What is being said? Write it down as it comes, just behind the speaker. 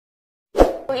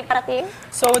iparating?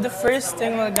 So, the first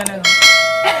thing we're gonna...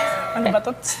 Ano ba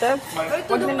to, Stef?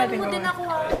 Huwag na natin gawin. Hindi ako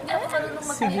marunong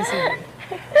Sige, sige.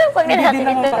 Huwag na natin Hindi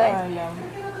din ako ituloy. makaalam.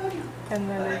 Can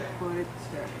I like put...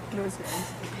 Close your eyes.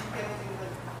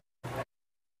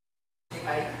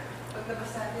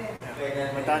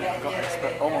 My dad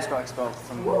almost got expelled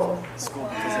from school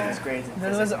because of his grades.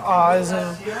 That was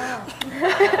awesome.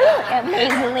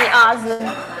 Amazingly awesome.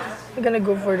 We're gonna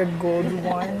go for the gold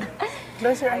one.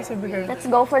 Close your eyes, Abigail. Let's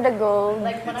go for the gold.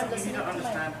 You don't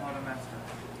understand polymaster.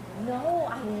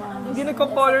 Hindi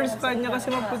nagko-colors pa niya kasi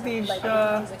maputi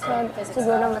siya.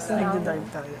 Siguro mas Nagda-dark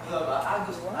tayo.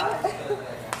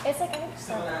 It's like I'm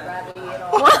just Bradley, you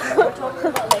know. We're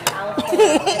talking about like alpha.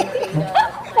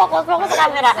 Focus sa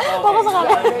camera. Focus sa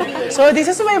camera. So, this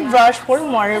is my brush for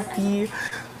Marpy.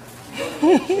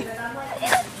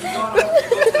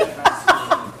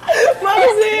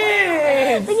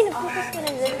 Maxine! Sige, nag-focus ka na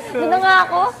dyan. Doon na nga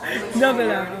ako. Double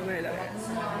lang, okay lang.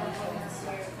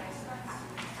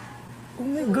 Oh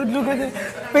my god, look at it.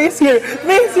 Face here.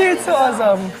 Face here, it's so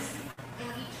awesome.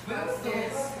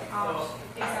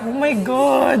 Oh my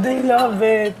god, I love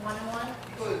it.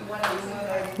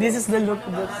 This is the look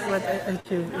that's what I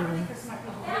achieved in.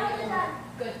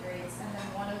 Good grades, and then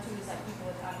 102 is like people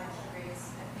with average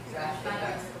grades.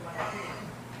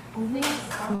 Oh my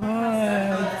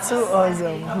god, it's so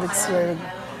awesome. That's right.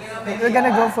 We're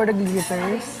gonna go for the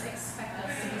glitters.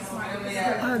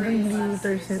 Ah, the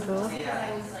glitters nito.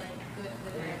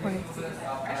 Wait.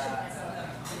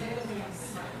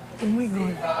 Oh my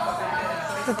god.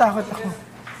 Natakot ako.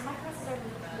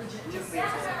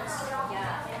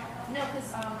 No,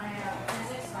 because my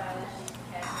physics biology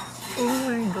Oh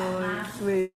my god.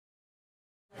 Wait.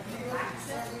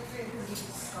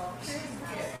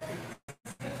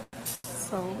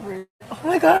 So weird. Oh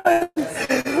my god!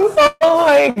 Oh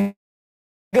my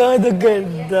god, ang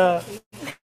ganda.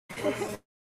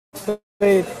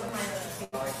 Wait.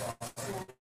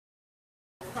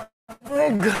 Oh my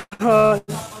god.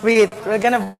 Wait, we're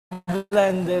gonna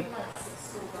blend it.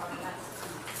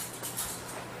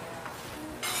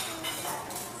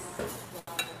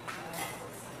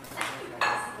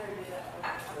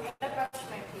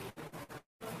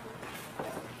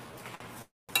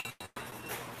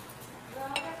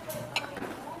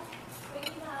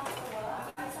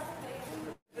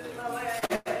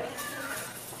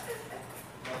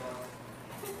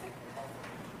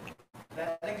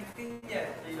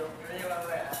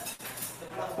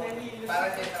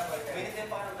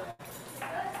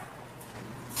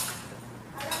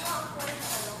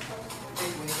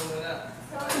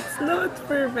 It's not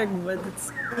perfect, but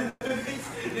it's...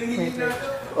 Wait.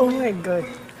 Oh my god.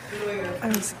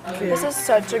 I'm scared. This is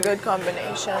such a good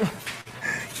combination.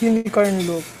 Unicorn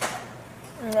look.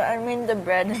 I mean the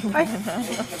bread. Ay!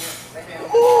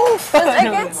 Because I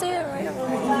can't see it right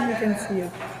now. You can see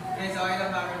it.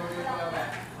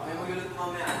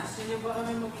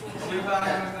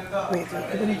 Wait,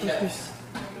 I'm gonna put this.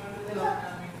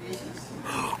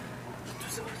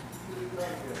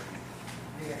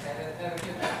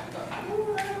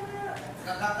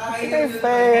 I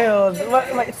failed.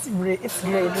 It's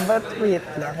great, but wait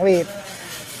lang, wait.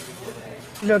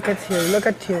 Look at here, look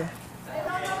at here.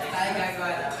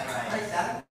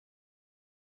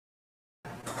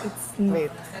 It's,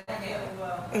 wait.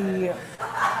 Yeah.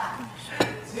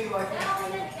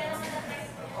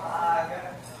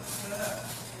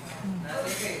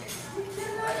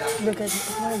 Look at it.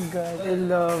 Oh my god, I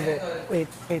love it. Wait.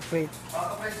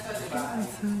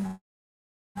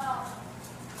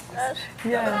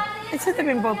 Yeah. Is it a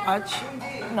pimple patch?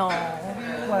 No.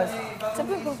 What? It's a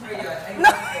pimple.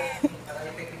 No!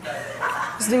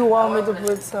 Because they want me to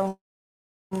put some...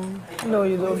 No,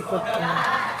 you don't put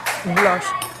blush.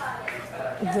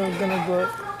 They're gonna go...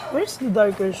 Where's the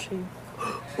darker shade?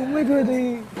 Oh my god,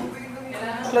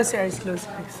 Close your eyes, close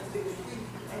your eyes.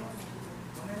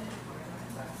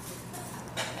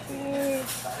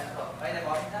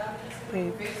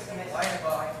 Wait.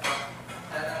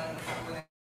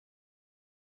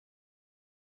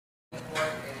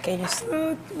 Can you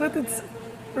see? But it's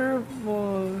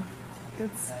purple.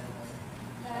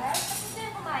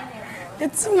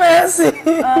 It's messy.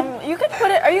 You can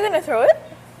put it. Are you gonna throw it?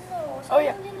 Oh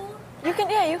yeah. You can.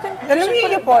 Yeah, you can. Let You should me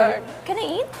put eat it a part. back. Can I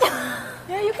eat?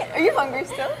 Yeah, you can. Are you hungry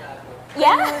still?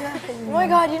 Yeah? Oh my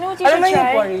god, you know what you Alam mo should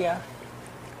yung try? Korea?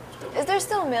 Is there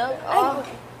still milk? Oh.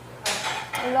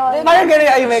 Parang ganun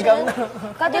yung eye makeup na.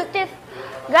 Kaduktif.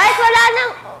 Guys, wala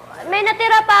nang... May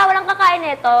natira pa. Walang kakain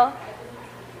nito.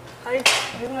 Ay,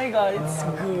 oh my god, it's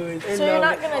good. I So you're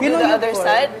love not it. gonna You do know the other before,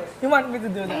 side? You want me to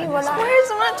do that? Where's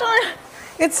so much on?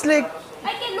 It's like...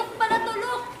 Ay, kay look pala to,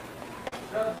 look.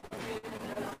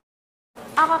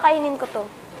 Kakainin ko to.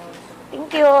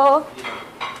 Thank you.